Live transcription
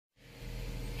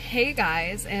Hey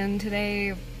guys, and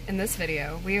today in this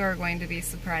video we are going to be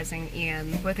surprising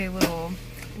Ian with a little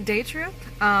day trip.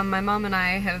 My mom and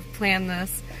I have planned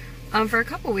this for a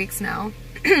couple weeks now.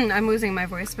 I'm losing my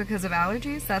voice because of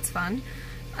allergies, that's fun.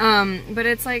 But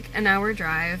it's like an hour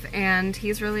drive and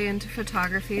he's really into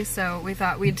photography, so we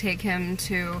thought we'd take him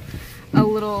to a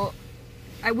little,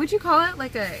 would you call it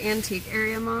like an antique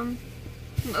area, Mom?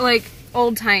 Like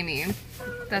old-timey.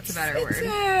 That's a better word.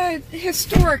 It's a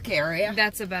historic area.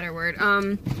 That's a better word.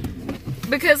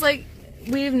 Because like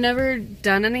we've never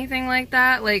done anything like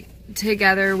that, like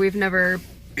together. We've never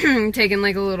taken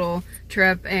like a little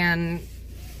trip and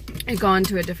gone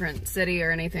to a different city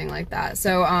or anything like that.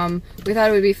 So we thought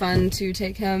it would be fun to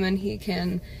take him and he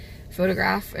can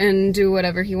photograph and do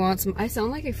whatever he wants. I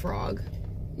sound like a frog.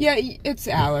 Yeah, it's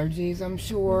allergies, I'm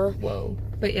sure. Whoa.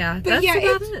 But yeah, that's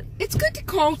about it. It's good to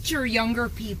culture younger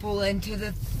people into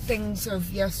the things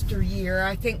of yesteryear.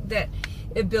 I think that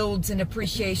it builds an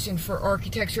appreciation for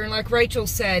architecture. And like Rachel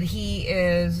said, he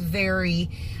is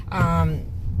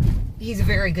he's a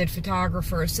very good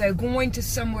photographer. So going to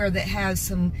somewhere that has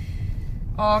some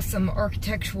awesome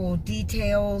architectural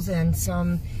details and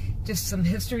just some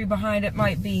history behind it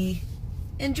might be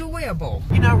enjoyable.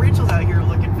 You know, Rachel's out here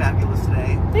looking fabulous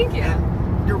today. Thank you.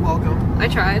 And you're welcome. I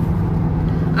tried.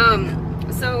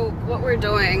 So what we're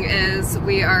doing is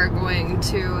we are going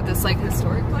to this like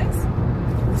historic place.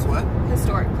 This what?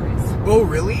 Historic place. Oh,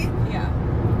 really? Yeah.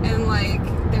 And like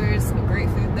there's great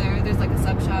food there. There's like a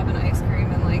sub shop and ice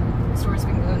cream and like stores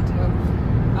we can go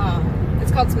into.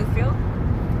 It's called Smithfield.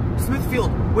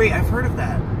 Smithfield. Wait, I've heard of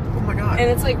that. Oh my god. And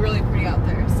it's like really pretty out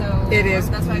there. So it is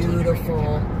that's why I told you to bring your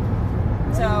beautiful.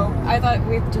 camera. So I thought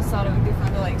we just thought it would be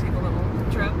fun to like take a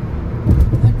little trip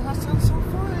That sounds so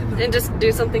fun. and just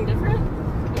do something different.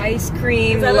 Ice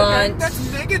cream, Is that lunch. okay?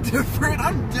 That's mega different.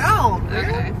 I'm down. Man.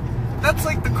 Okay. That's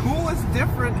like the coolest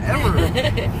different ever.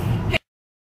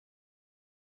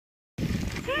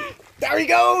 There he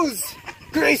goes!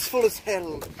 Graceful as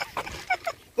hell.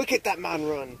 Look at that man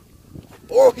run.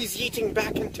 Oh, he's yeeting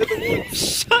back into the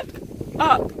woods. Shut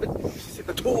up. See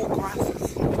the tall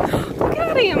grasses. Look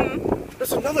at him.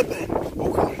 There's another man.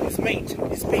 Oh god, his mate.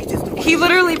 His mate is the one. He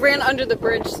literally ran under the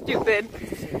bridge, stupid.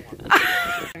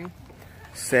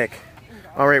 Sick.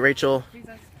 Alright, Rachel.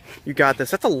 You got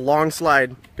this. That's a long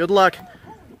slide. Good luck.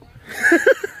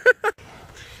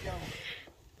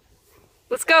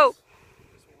 Let's go.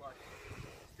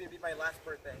 It's gonna be my last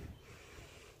birthday.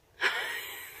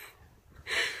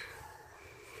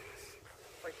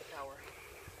 Fight the power.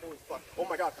 Holy fuck. Oh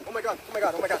my god. Oh my god. Oh my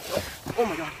god. Oh my god. Oh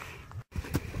my god.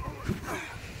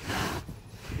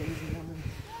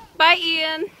 Bye,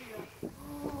 Ian.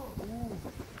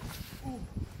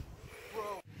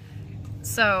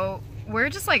 So we're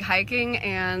just like hiking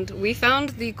and we found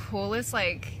the coolest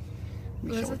like,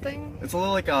 what is the thing? It's a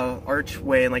little like a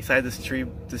archway and like side of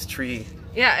this tree.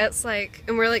 Yeah, it's like,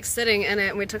 and we're like sitting in it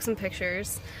and we took some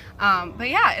pictures. But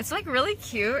yeah, it's like really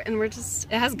cute and it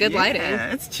has good lighting.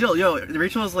 Yeah, it's chill. Yo,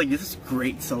 Rachel was like, this is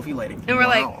great selfie lighting. And we're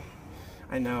like,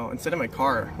 I know. Instead of my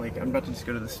car, like I'm about to just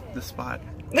go to this spot.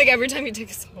 like every time you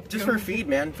take a selfie. Just for feed,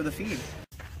 man, for the feed.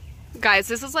 Guys,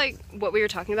 this is like what we were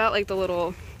talking about, like the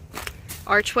little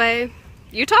archway.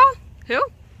 Utah? Who?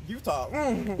 Utah.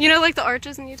 You know, like the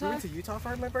arches in Utah? We went to Utah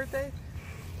for my birthday?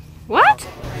 What?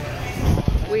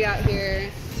 We out here.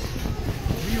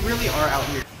 We really are out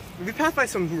here. We passed by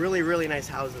some really, really nice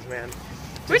houses, man.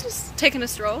 We're just taking a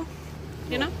stroll,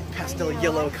 you know? Pastel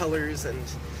yellow colors and...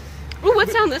 Ooh,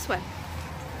 what's down this way?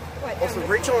 Also,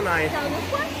 Rachel and I... Down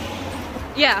this way?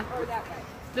 Yeah. Or that way?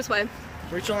 This way.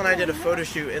 Rachel and I did a photo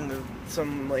shoot in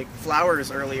some like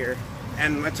flowers earlier,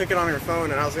 and I took it on her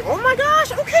phone, and I was like, "Oh my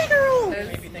gosh, okay, girl."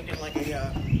 Maybe thinking like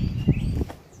a.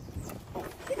 Oh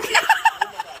my god!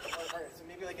 Alright, so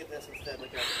maybe like this instead,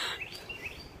 like a.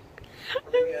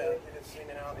 Or maybe it's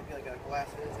zooming out, maybe like a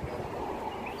glasses.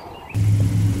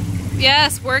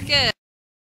 Yes, work it.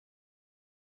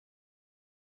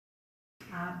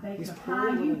 These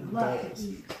poor little dolls.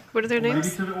 What are their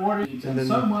names? And then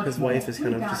his wife is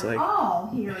kind of just like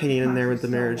hanging in there with the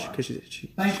marriage because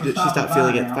she stopped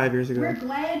feeling it 5 years ago.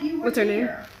 What's her name?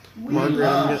 Margaret,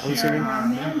 I'm assuming.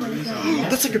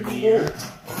 That's like a cool.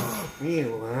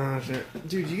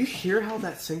 Dude, do you hear how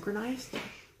that's synchronized?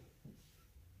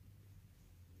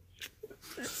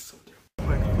 So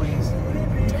quick, please.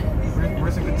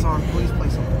 Where's a good song? Please play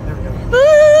something. There we go.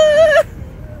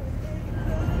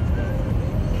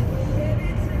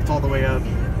 It's all the way up.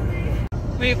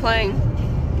 What are you playing?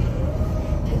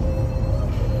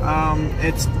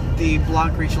 It's the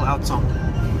Block Rachel Out song.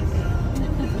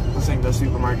 I'll sing The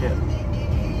Supermarket.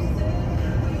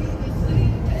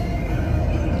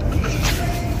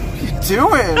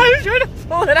 doing? I was trying to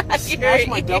pull it out of your Smash ear.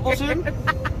 my double chin?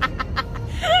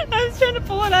 I was trying to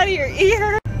pull it out of your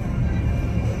ear.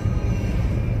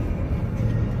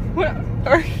 What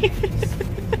are you?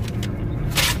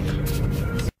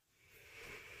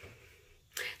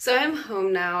 So I'm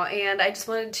home now, and I just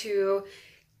wanted to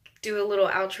do a little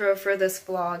outro for this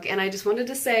vlog, and I just wanted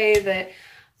to say that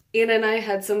Ian and I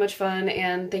had so much fun,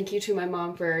 and thank you to my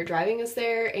mom for driving us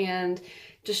there and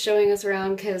just showing us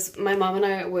around, because my mom and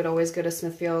I would always go to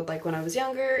Smithfield like when I was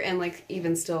younger, and like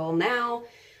even still now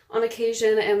on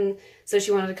occasion, and so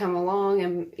she wanted to come along,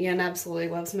 and Ian absolutely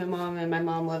loves my mom, and my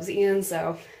mom loves Ian,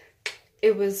 so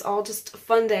it was all just a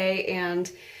fun day,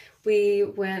 and we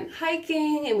went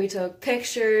hiking, and we took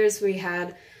pictures, we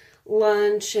had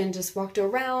lunch, and just walked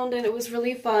around, and it was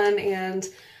really fun, and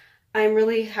I'm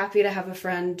really happy to have a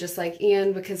friend just like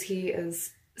Ian, because he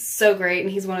is so great, and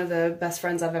he's one of the best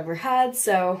friends I've ever had,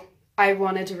 so I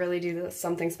wanted to really do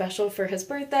something special for his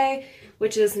birthday,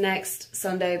 which is next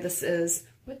Sunday. This is,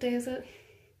 what day is it?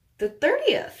 The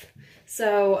 30th.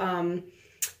 So,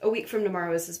 a week from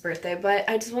tomorrow is his birthday, but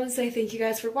I just want to say thank you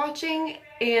guys for watching,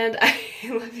 and I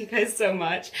love you guys so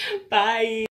much. Bye!